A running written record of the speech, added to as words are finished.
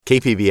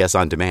KPBS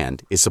On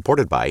Demand is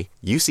supported by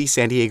UC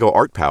San Diego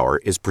Art Power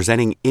is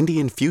presenting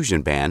Indian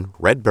fusion band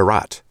Red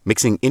Bharat,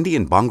 mixing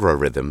Indian Bhangra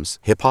rhythms,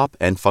 hip-hop,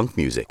 and funk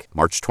music,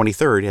 March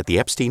 23rd at the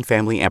Epstein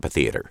Family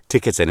Amphitheater.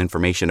 Tickets and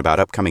information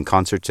about upcoming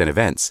concerts and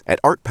events at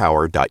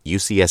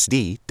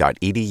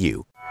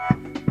artpower.ucsd.edu.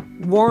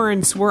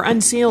 Warrants were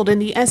unsealed in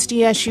the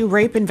SDSU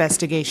rape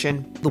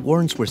investigation. The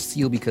warrants were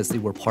sealed because they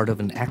were part of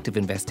an active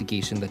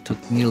investigation that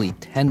took nearly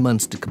 10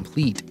 months to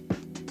complete.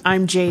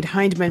 I'm Jade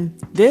Hindman.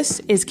 This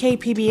is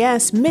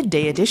KPBS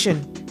Midday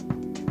Edition.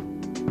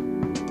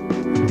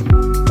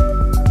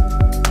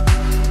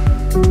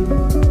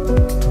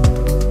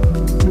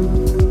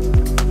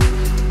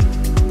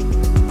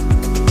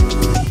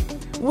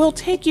 We'll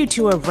take you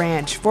to a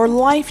ranch for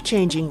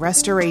life-changing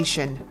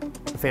restoration.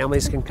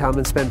 Families can come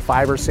and spend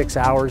 5 or 6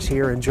 hours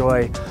here,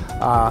 enjoy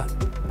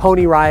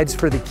pony rides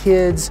for the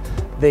kids.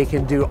 They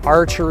can do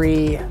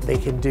archery, they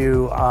can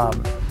do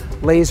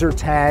laser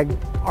tag,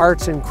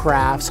 arts and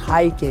crafts,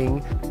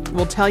 hiking.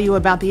 We'll tell you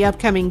about the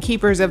upcoming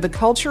Keepers of the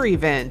Culture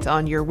event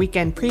on your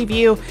weekend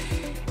preview.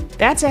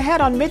 That's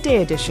ahead on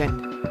Midday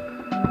Edition.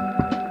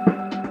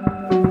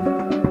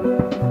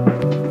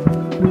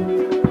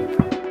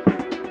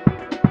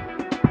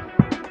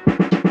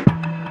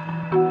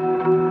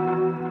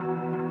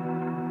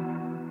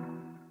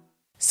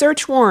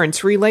 Search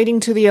warrants relating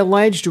to the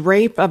alleged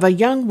rape of a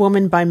young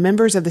woman by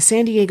members of the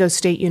San Diego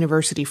State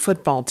University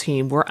football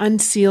team were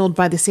unsealed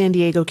by the San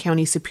Diego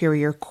County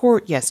Superior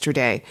Court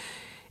yesterday.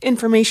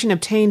 Information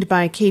obtained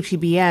by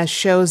KPBS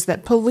shows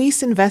that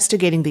police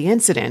investigating the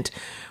incident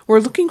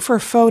were looking for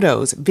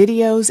photos,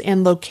 videos,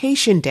 and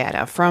location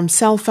data from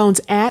cell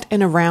phones at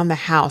and around the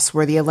house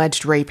where the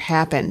alleged rape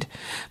happened.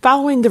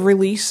 Following the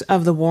release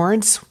of the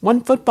warrants,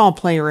 one football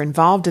player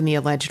involved in the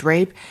alleged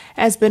rape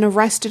has been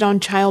arrested on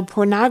child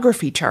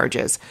pornography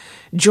charges.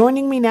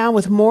 Joining me now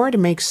with more to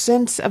make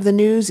sense of the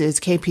news is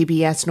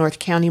KPBS North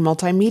County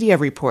multimedia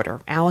reporter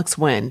Alex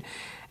Wynn.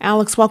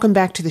 Alex, welcome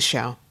back to the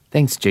show.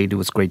 Thanks, Jade. It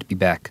was great to be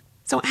back.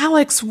 So,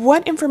 Alex,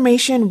 what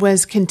information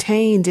was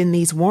contained in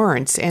these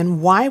warrants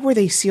and why were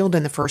they sealed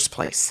in the first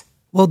place?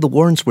 Well, the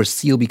warrants were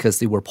sealed because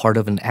they were part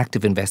of an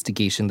active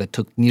investigation that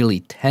took nearly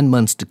 10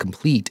 months to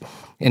complete.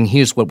 And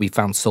here's what we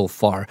found so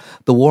far.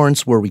 The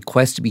warrants were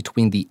requested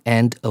between the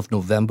end of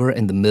November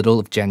and the middle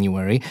of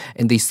January,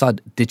 and they sought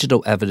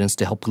digital evidence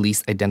to help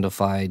police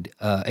identify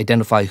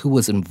who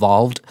was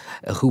involved,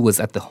 who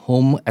was at the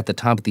home at the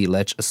time of the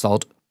alleged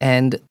assault.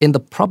 And in the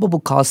probable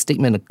cause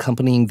statement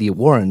accompanying the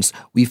warrants,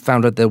 we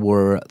found that there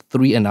were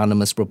 3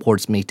 anonymous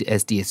reports made to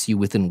SDSU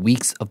within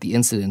weeks of the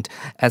incident,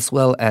 as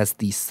well as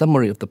the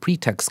summary of the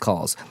pretext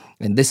calls.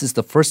 And this is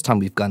the first time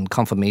we've gotten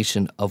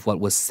confirmation of what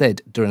was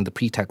said during the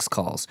pretext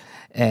calls.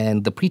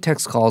 And the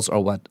pretext calls are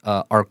what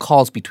are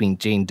calls between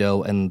Jane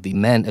Doe and the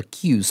men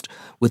accused,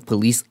 with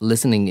police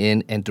listening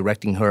in and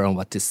directing her on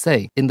what to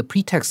say. In the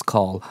pretext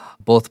call,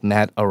 both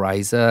Matt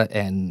Araiza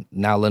and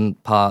Nalan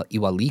Pa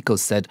Iwaliko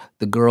said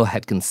the girl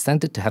had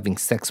consented to having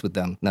sex with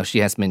them. Now, she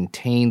has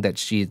maintained that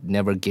she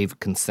never gave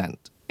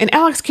consent. And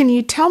Alex, can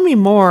you tell me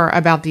more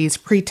about these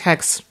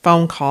pretext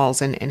phone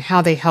calls and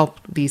how they help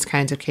these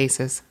kinds of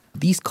cases?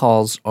 These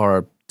calls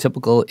are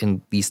typical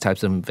in these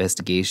types of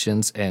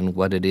investigations, and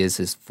what it is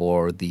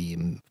for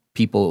the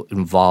people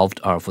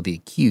involved or for the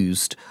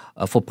accused,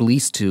 for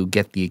police to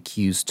get the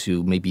accused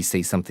to maybe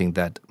say something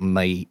that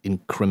may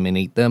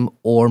incriminate them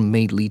or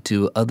may lead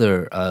to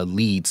other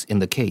leads in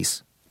the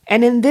case.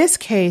 And in this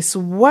case,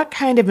 what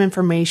kind of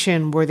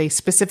information were they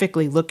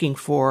specifically looking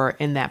for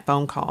in that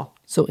phone call?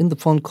 So in the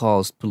phone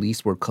calls,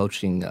 police were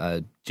coaching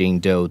Jane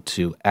Doe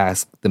to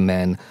ask the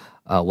men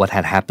what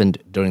had happened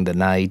during the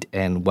night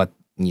and what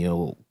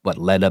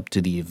led up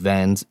to the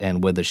events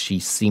and whether she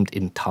seemed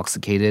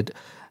intoxicated.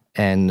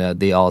 And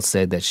they all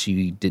said that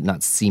she did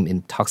not seem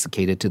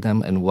intoxicated to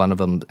them. And one of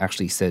them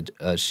actually said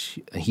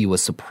he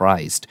was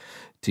surprised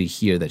to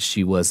hear that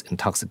she was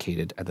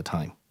intoxicated at the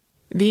time.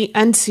 The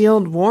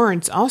unsealed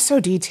warrants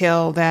also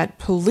detail that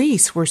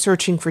police were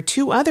searching for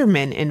 2 other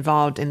men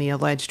involved in the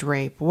alleged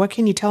rape. What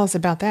can you tell us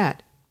about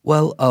that?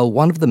 Well,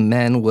 one of the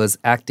men was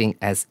acting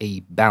as a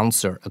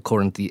bouncer,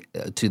 according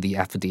to the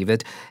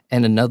affidavit,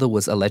 and another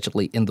was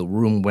allegedly in the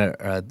room where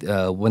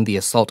when the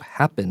assault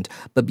happened.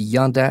 But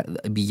beyond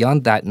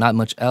that, not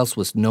much else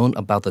was known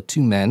about the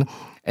 2 men.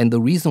 And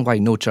the reason why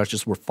no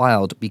charges were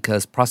filed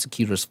because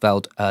prosecutors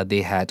felt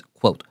they had,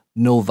 quote,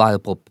 no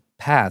viable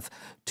path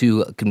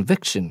to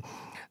conviction.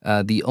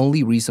 The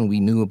only reason we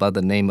knew about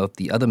the name of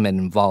the other men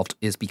involved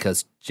is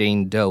because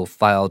Jane Doe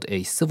filed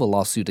a civil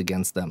lawsuit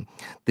against them.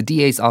 The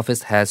DA's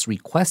office has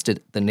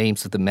requested the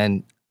names of the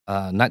men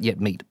not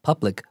yet made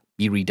public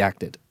be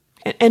redacted.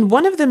 And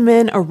one of the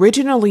men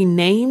originally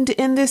named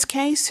in this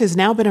case has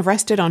now been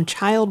arrested on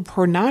child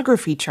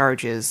pornography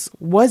charges.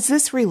 Was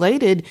this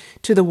related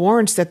to the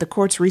warrants that the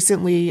courts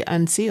recently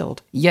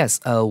unsealed? Yes,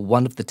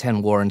 one of the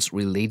 10 warrants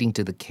relating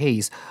to the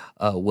case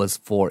was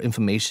for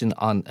information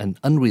on an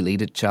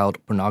unrelated child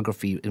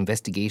pornography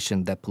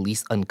investigation that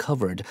police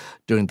uncovered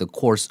during the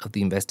course of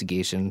the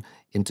investigation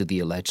into the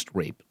alleged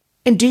rape.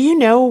 And do you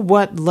know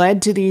what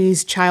led to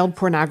these child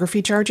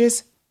pornography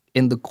charges?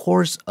 In the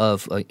course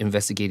of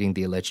investigating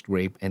the alleged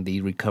rape, and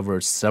they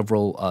recovered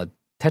several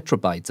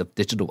tetrabytes of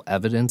digital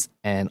evidence,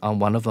 and on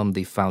one of them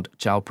they found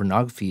child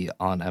pornography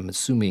on, I'm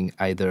assuming,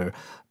 either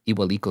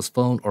Iwalikos'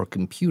 phone or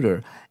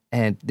computer,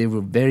 and they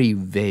were very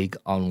vague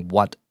on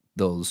what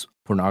those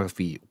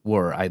pornography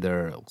were,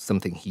 either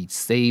something he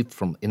saved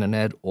from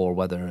internet or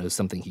whether it was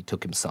something he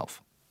took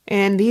himself.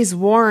 And these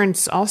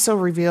warrants also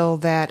reveal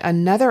that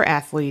another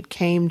athlete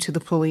came to the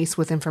police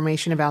with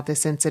information about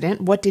this incident.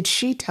 What did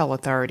she tell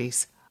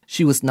authorities?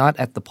 She was not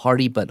at the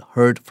party, but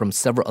heard from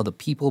several other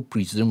people,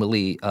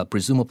 presumably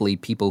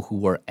people who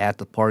were at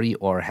the party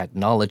or had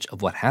knowledge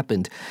of what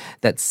happened,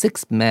 that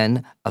 6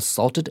 men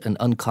assaulted an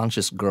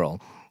unconscious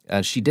girl.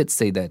 She did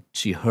say that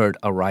she heard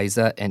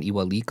Araiza and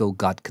Iwaliko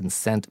got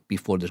consent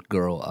before the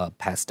girl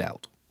passed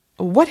out.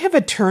 What have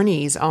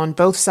attorneys on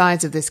both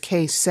sides of this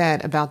case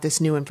said about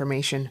this new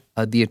information?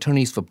 The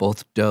attorneys for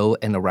both Doe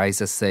and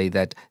Araiza say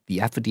that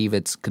the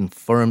affidavits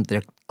confirmed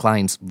their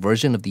client's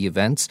version of the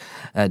events.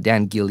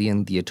 Dan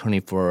Gillian, the attorney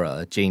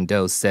for Jane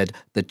Doe, said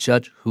the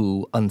judge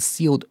who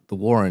unsealed the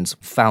warrants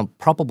found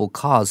probable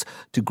cause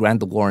to grant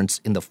the warrants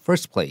in the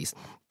first place.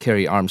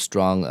 Kerry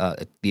Armstrong,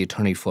 the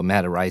attorney for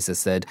Matt Araiza,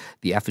 said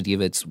the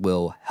affidavits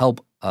will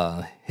help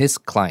his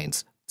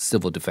client's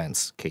civil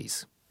defense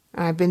case.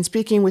 I've been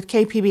speaking with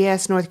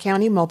KPBS North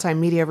County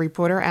multimedia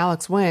reporter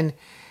Alex Wynn.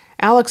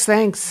 Alex,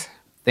 thanks.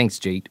 Thanks,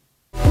 Jade.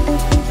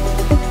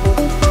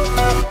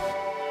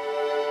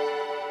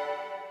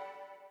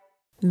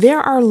 There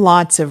are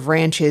lots of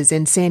ranches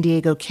in San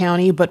Diego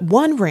County, but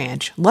one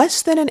ranch,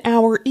 less than an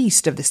hour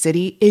east of the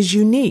city, is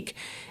unique.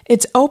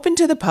 It's open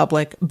to the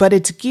public, but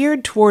it's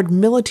geared toward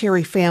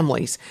military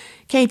families.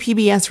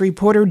 KPBS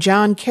reporter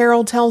John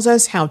Carroll tells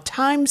us how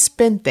time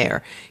spent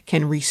there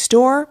can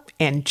restore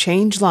and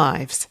change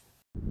lives.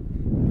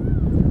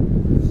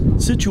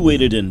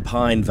 Situated in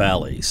Pine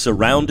Valley,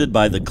 surrounded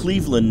by the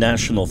Cleveland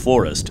National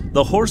Forest,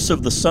 the Horse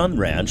of the Sun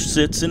Ranch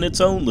sits in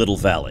its own little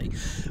valley.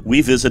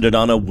 We visited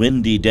on a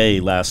windy day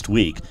last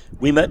week.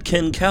 We met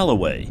Ken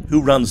Calloway,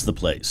 who runs the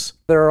place.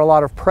 There are a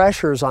lot of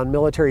pressures on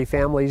military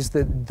families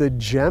that the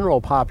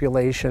general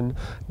population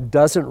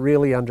doesn't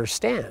really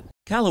understand.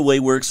 Calloway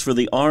works for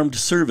the Armed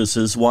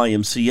Services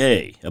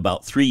YMCA.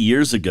 About 3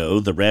 years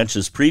ago, the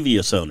ranch's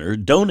previous owner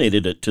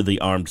donated it to the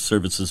Armed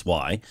Services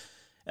Y.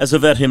 As a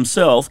vet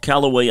himself,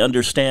 Calloway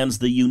understands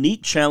the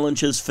unique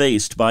challenges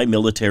faced by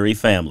military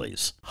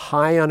families.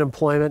 High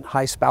unemployment,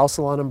 high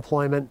spousal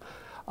unemployment,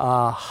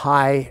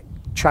 high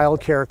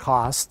child care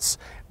costs.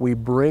 We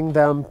bring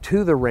them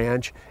to the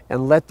ranch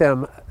and let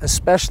them,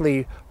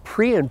 especially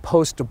pre- and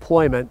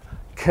post-deployment,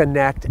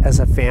 connect as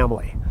a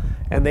family.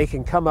 And they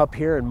can come up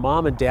here and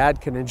mom and dad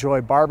can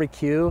enjoy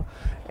barbecue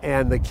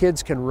and the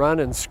kids can run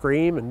and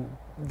scream and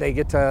they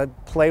get to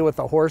play with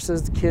the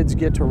horses, the kids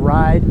get to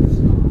ride.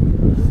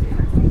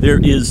 There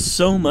is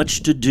so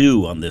much to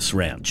do on this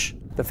ranch.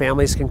 The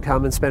families can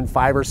come and spend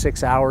 5 or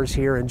 6 hours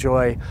here,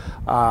 enjoy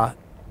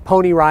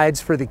pony rides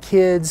for the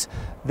kids.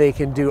 They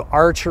can do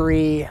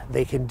archery,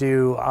 they can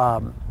do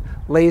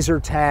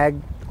laser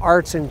tag,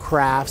 arts and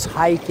crafts,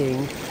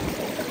 hiking.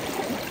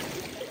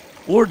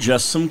 Or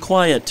just some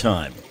quiet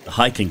time. The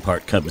hiking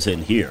part comes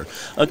in here.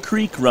 A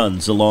creek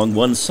runs along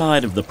one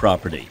side of the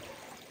property.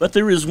 But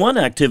there is one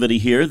activity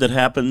here that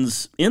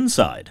happens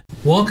inside.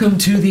 Welcome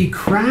to the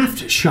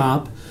craft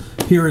shop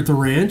here at the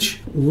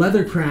ranch.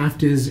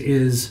 Leathercraft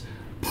is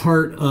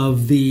part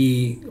of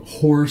the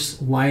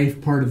horse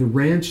life, part of the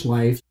ranch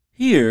life.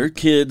 Here,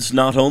 kids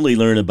not only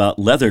learn about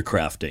leather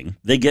crafting,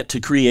 they get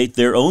to create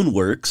their own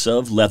works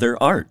of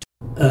leather art.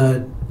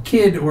 A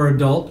kid or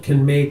adult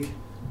can make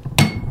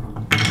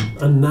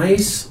a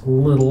nice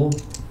little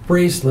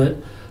bracelet,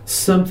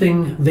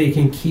 something they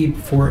can keep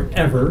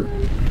forever.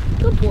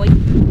 Good boy.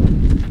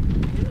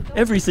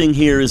 Everything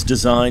here is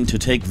designed to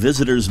take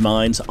visitors'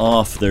 minds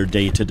off their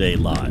day-to-day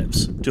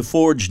lives, to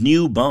forge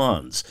new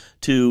bonds,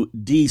 to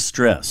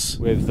de-stress.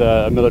 With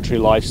a military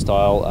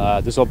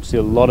lifestyle, there's obviously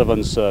a lot of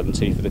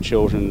uncertainty for the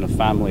children and the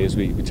family as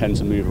we tend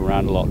to move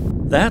around a lot.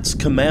 That's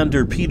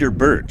Commander Peter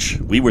Birch.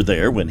 We were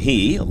there when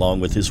he, along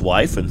with his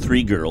wife and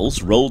 3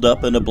 girls, rolled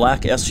up in a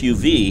black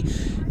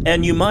SUV,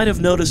 and you might have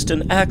noticed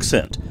an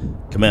accent.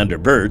 Commander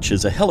Birch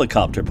is a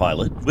helicopter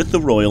pilot with the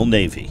Royal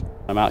Navy.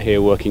 I'm out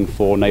here working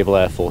for Naval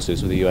Air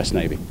Forces with the U.S.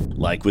 Navy.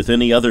 Like with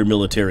any other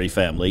military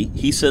family,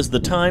 he says the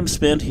time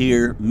spent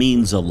here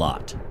means a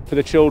lot. For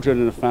the children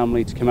and the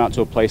family to come out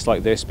to a place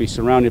like this, be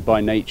surrounded by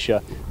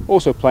nature,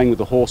 also playing with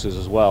the horses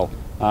as well,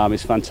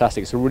 is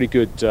fantastic. It's a really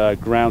good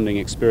grounding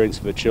experience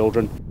for the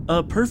children.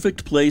 A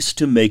perfect place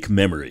to make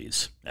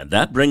memories. And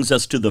that brings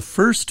us to the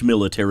first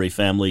military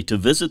family to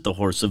visit the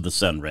Horse of the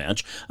Sun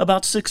Ranch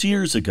about 6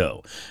 years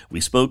ago.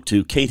 We spoke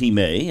to Katie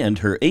May and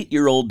her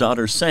 8-year-old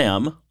daughter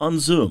Sam on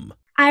Zoom.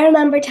 I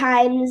remember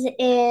times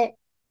in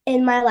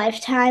my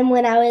lifetime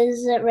when I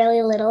was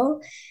really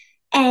little,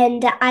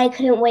 and I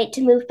couldn't wait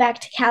to move back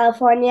to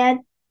California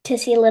to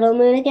see Little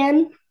Moon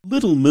again.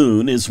 Little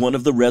Moon is one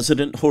of the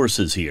resident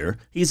horses here.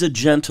 He's a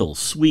gentle,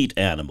 sweet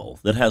animal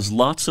that has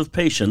lots of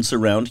patience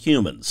around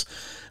humans.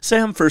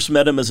 Sam first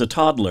met him as a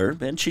toddler,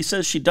 and she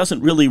says she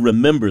doesn't really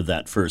remember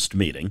that first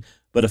meeting.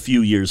 But a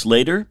few years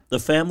later, the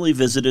family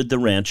visited the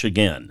ranch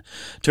again.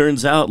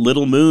 Turns out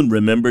Little Moon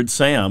remembered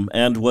Sam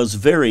and was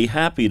very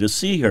happy to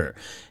see her.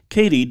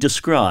 Katie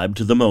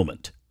described the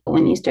moment.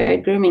 When you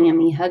started grooming him,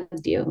 he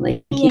hugged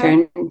you. He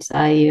turned and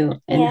saw you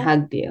and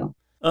hugged you.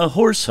 A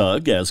horse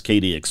hug, as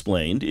Katie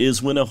explained,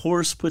 is when a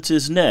horse puts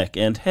his neck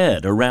and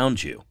head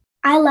around you.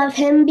 I love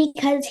him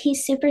because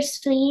he's super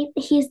sweet.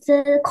 He's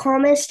the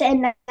calmest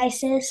and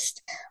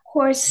nicest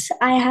horse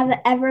I have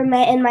ever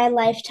met in my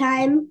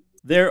lifetime.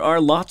 There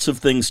are lots of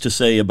things to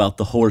say about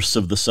the Horse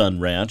of the Sun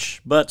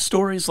Ranch, but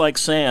stories like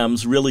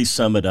Sam's really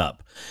sum it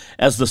up.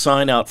 As the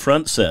sign out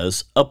front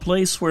says, a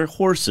place where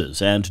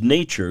horses and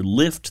nature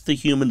lift the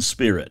human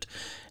spirit.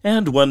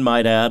 And one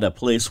might add, a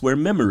place where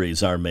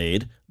memories are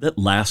made that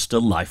last a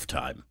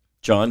lifetime.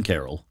 John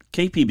Carroll,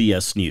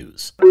 KPBS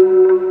News.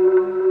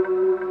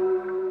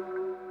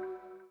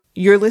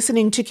 You're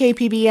listening to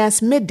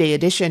KPBS Midday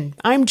Edition.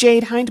 I'm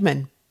Jade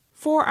Hindman.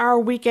 For our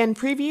weekend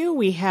preview,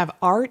 we have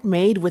art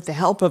made with the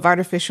help of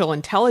artificial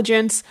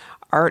intelligence,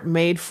 art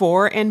made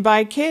for and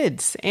by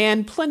kids,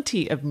 and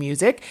plenty of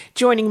music.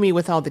 Joining me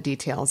with all the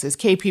details is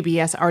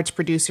KPBS arts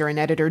producer and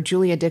editor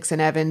Julia Dixon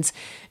Evans.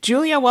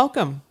 Julia,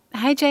 welcome.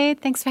 Hi,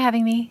 Jade. Thanks for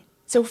having me.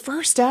 So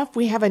first up,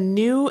 we have a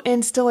new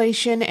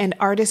installation and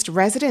artist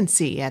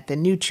residency at the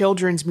New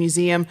Children's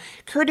Museum,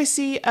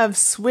 courtesy of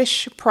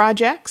Swish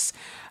Projects.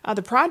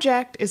 The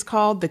project is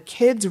called The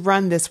Kids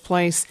Run This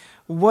Place.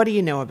 What do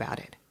you know about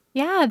it?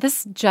 Yeah,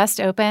 this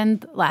just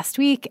opened last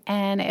week,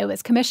 and it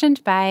was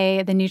commissioned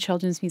by the New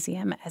Children's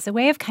Museum as a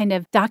way of kind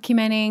of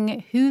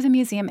documenting who the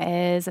museum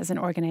is as an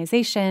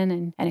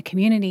organization and a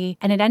community.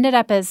 And it ended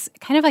up as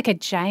kind of like a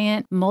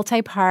giant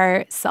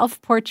multi-part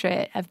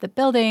self-portrait of the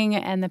building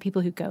and the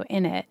people who go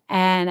in it.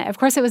 And of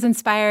course, it was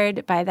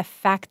inspired by the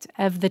fact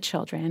of the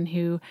children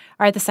who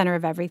are at the center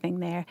of everything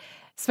there.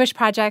 Swish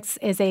Projects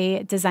is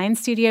a design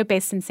studio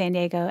based in San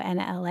Diego and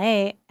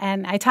LA,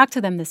 and I talked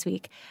to them this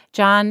week.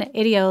 John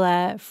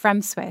Idiola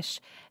from Swish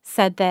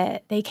said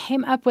that they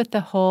came up with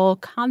the whole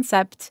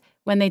concept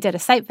when they did a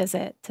site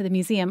visit to the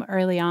museum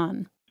early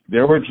on.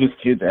 There were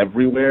just kids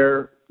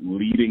everywhere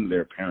leading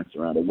their parents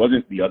around. It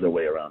wasn't the other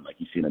way around like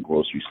you see in a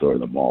grocery store or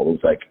the mall. It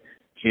was like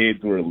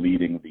kids were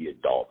leading the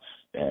adults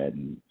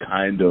and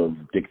kind of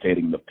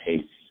dictating the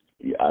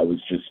pace. I was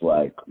just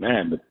like,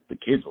 man, the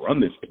kids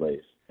run this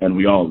place. And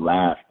we all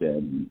laughed,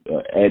 and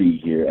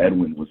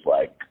Edwin was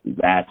like,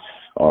 that's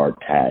our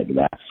tag.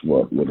 That's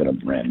what we're going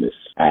to brand this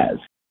as.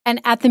 And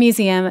at the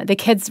museum, The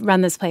Kids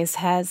Run This Place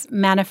has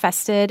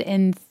manifested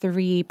in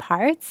 3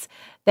 parts.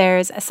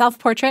 There's a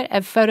self-portrait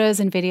of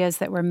photos and videos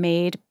that were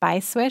made by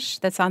Swish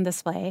that's on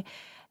display.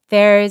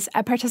 There's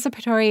a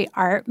participatory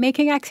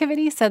art-making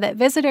activity so that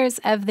visitors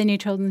of the New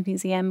Children's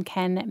Museum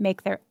can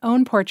make their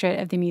own portrait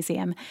of the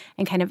museum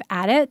and kind of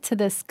add it to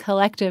this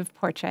collective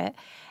portrait.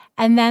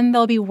 And then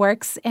there'll be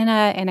works in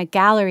a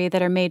gallery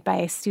that are made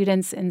by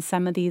students in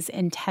some of these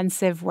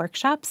intensive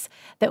workshops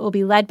that will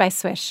be led by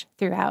Swish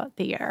throughout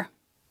the year.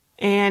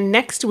 And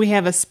next we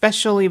have a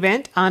special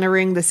event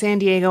honoring the San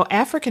Diego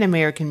African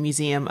American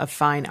Museum of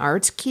Fine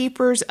Arts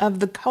Keepers of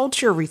the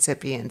Culture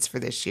recipients for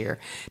this year.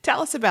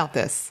 Tell us about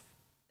this.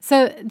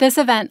 So this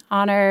event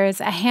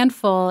honors a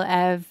handful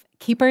of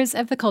Keepers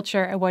of the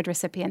Culture Award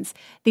recipients.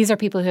 These are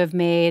people who have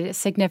made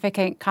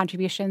significant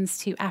contributions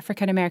to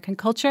African American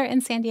culture in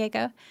San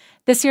Diego.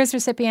 This year's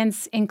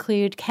recipients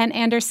include Ken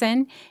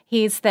Anderson.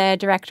 He's the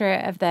director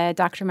of the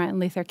Dr. Martin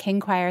Luther King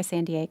Choir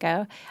San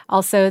Diego,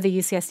 also the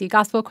UCSD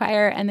Gospel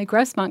Choir and the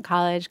Grossmont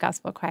College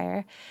Gospel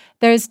Choir.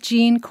 There's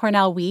Jean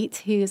Cornell Wheat,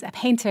 who's a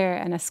painter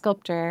and a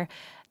sculptor.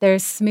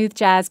 There's smooth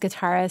jazz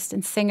guitarist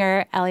and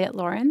singer Elliot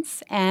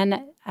Lawrence,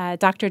 and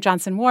Dr.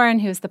 Johnson Warren,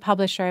 who is the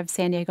publisher of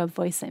San Diego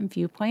Voice and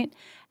Viewpoint.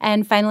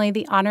 And finally,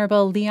 the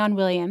Honorable Leon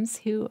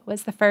Williams, who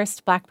was the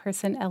first Black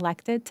person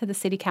elected to the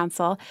city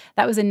council.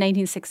 That was in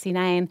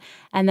 1969.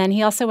 And then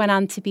he also went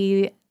on to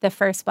be the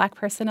first Black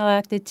person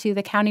elected to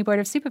the County Board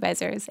of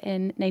Supervisors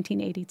in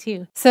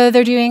 1982. So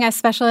they're doing a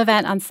special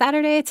event on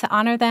Saturday to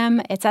honor them.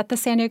 It's at the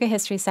San Diego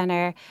History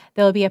Center.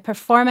 There will be a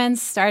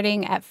performance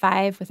starting at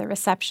 5 with a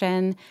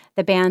reception.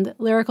 The band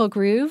Lyrical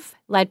Groove,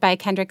 led by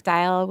Kendrick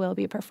Dial, will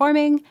be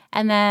performing.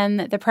 And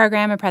then the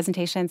program and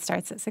presentation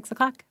starts at 6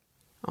 o'clock.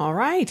 All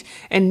right.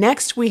 And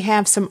next we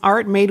have some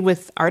art made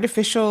with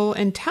artificial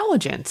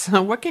intelligence.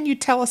 What can you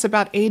tell us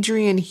about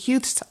Adrian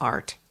Huth's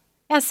art?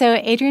 Yeah, so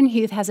Adrian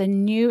Huth has a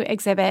new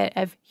exhibit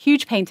of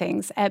huge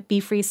paintings at Be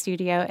Free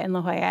Studio in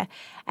La Jolla.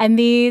 And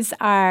these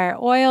are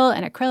oil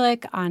and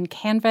acrylic on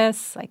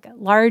canvas, like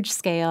large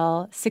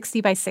scale,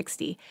 60 by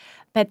 60.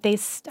 But they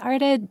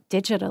started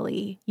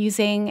digitally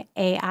using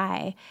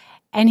AI.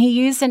 And he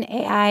used an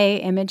AI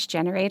image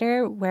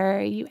generator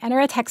where you enter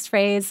a text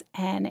phrase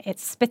and it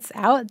spits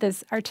out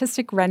this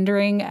artistic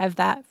rendering of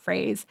that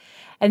phrase.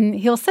 And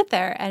he'll sit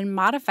there and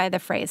modify the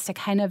phrase to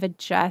kind of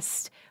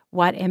adjust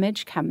what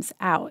image comes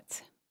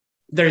out.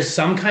 there's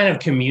some kind of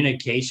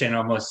communication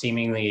almost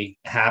seemingly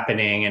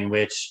happening in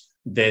which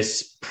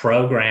this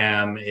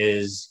program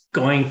is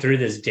going through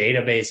this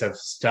database of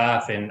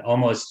stuff and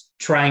almost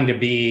trying to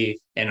be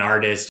an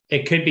artist.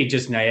 It could be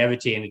just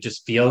naivety, and it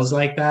just feels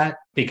like that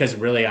because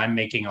really I'm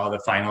making all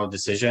the final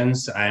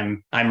decisions.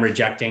 I'm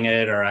rejecting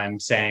it, or I'm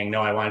saying,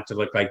 no, I want it to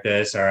look like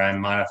this, or I'm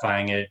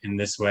modifying it in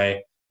this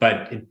way.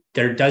 But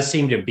there does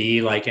seem to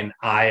be like an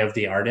eye of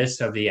the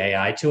artist of the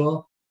AI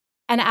tool.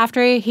 And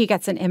after he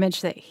gets an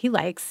image that he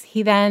likes,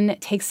 he then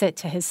takes it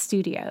to his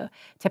studio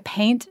to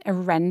paint a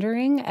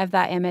rendering of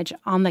that image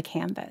on the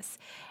canvas.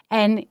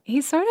 And he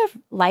sort of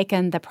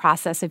likened the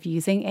process of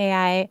using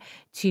AI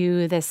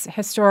to this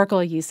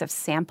historical use of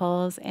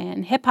samples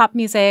in hip-hop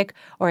music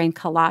or in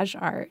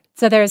collage art.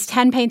 So there's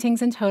 10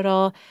 paintings in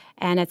total,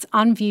 and it's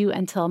on view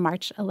until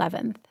March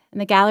 11th.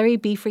 And the Gallery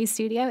Be Free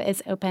Studio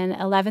is open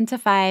 11 to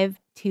 5,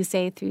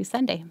 Tuesday through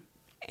Sunday.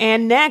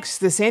 And next,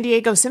 the San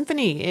Diego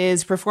Symphony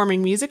is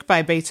performing music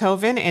by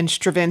Beethoven and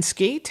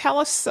Stravinsky. Tell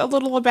us a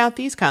little about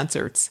these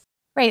concerts.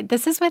 Right.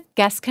 This is with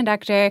guest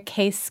conductor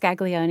Case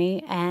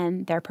Scaglione,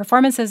 and their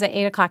performances at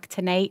 8 o'clock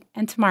tonight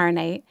and tomorrow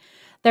night.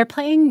 They're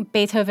playing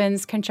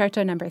Beethoven's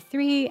Concerto No.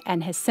 3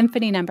 and his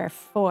Symphony No.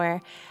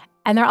 4.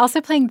 And they're also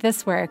playing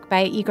this work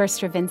by Igor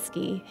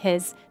Stravinsky,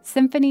 his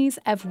Symphonies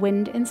of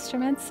Wind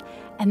Instruments.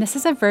 And this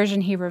is a version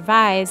he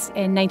revised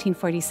in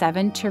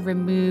 1947 to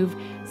remove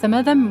some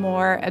of the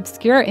more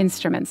obscure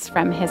instruments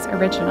from his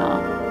original.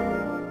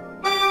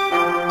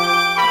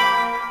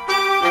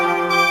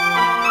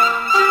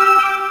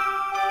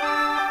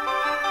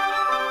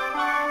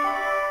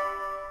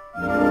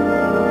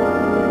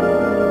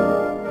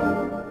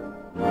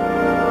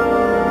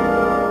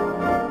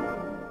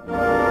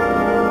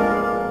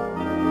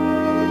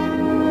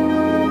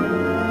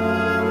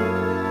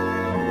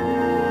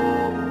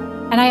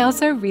 And I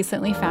also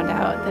recently found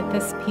out that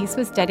this piece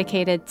was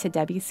dedicated to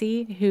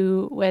Debussy,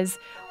 who was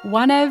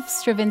one of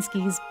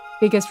Stravinsky's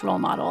biggest role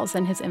models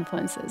and his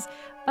influences.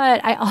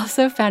 But I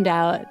also found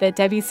out that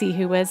Debussy,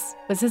 who was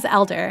his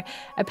elder,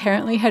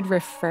 apparently had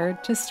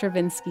referred to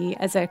Stravinsky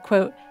as a,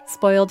 quote,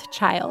 spoiled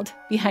child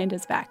behind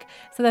his back.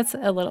 So that's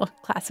a little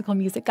classical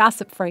music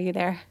gossip for you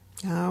there.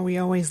 Oh, we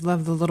always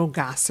love the little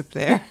gossip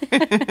there.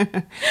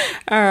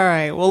 All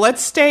right. Well,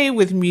 let's stay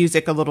with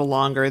music a little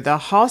longer. The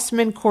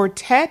Hausmann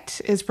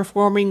Quartet is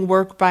performing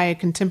work by a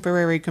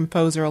contemporary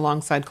composer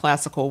alongside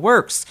classical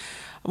works.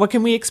 What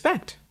can we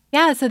expect?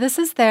 Yeah, so this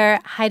is their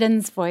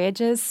Haydn's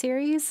Voyages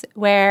series,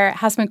 where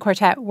Hausmann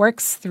Quartet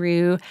works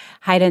through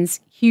Haydn's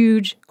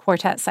huge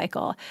quartet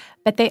cycle.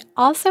 But they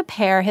also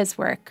pair his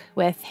work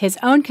with his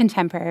own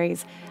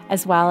contemporaries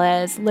as well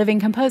as living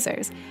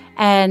composers.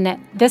 And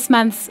this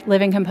month's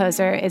living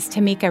composer is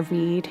Tamika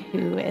Reed,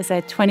 who is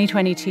a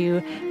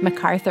 2022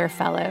 MacArthur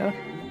Fellow.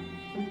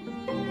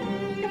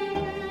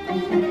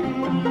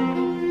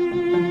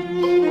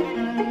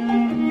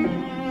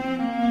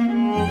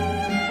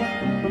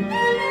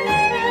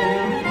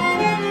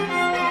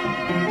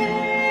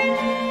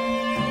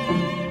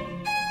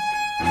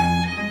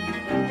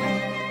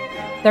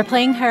 They're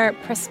playing her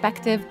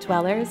Prospective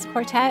Dwellers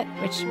Quartet,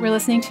 which we're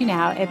listening to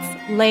now.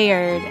 It's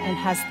layered and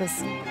has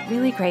this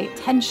really great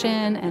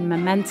tension and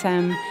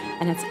momentum,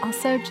 and it's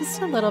also just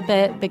a little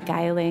bit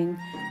beguiling.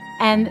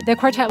 And the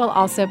quartet will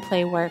also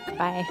play work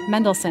by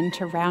Mendelssohn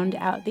to round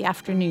out the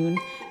afternoon.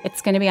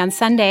 It's going to be on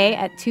Sunday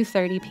at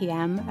 2:30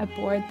 p.m.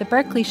 aboard the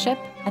Berkeley ship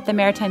at the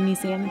Maritime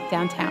Museum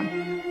downtown.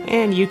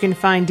 And you can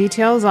find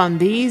details on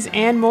these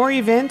and more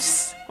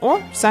events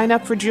or sign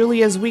up for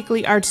Julia's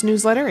weekly arts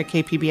newsletter at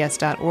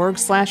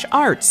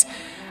kpbs.org/arts.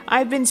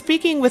 I've been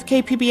speaking with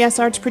KPBS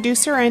arts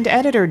producer and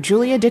editor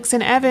Julia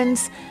Dixon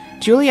Evans.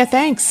 Julia,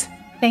 thanks.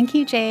 Thank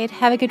you, Jade.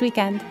 Have a good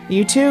weekend.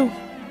 You too.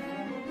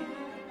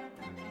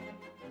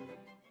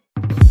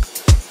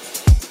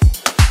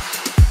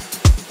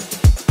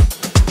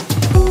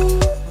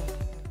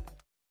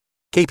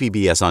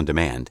 KPBS On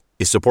Demand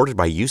is supported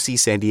by UC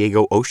San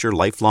Diego Osher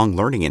Lifelong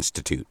Learning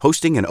Institute,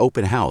 hosting an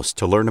open house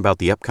to learn about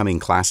the upcoming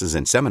classes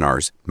and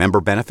seminars,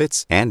 member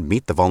benefits, and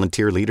meet the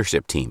volunteer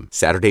leadership team.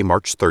 Saturday,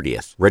 March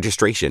 30th.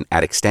 Registration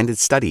at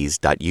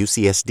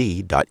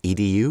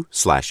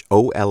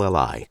extendedstudies.ucsd.edu/OLLI.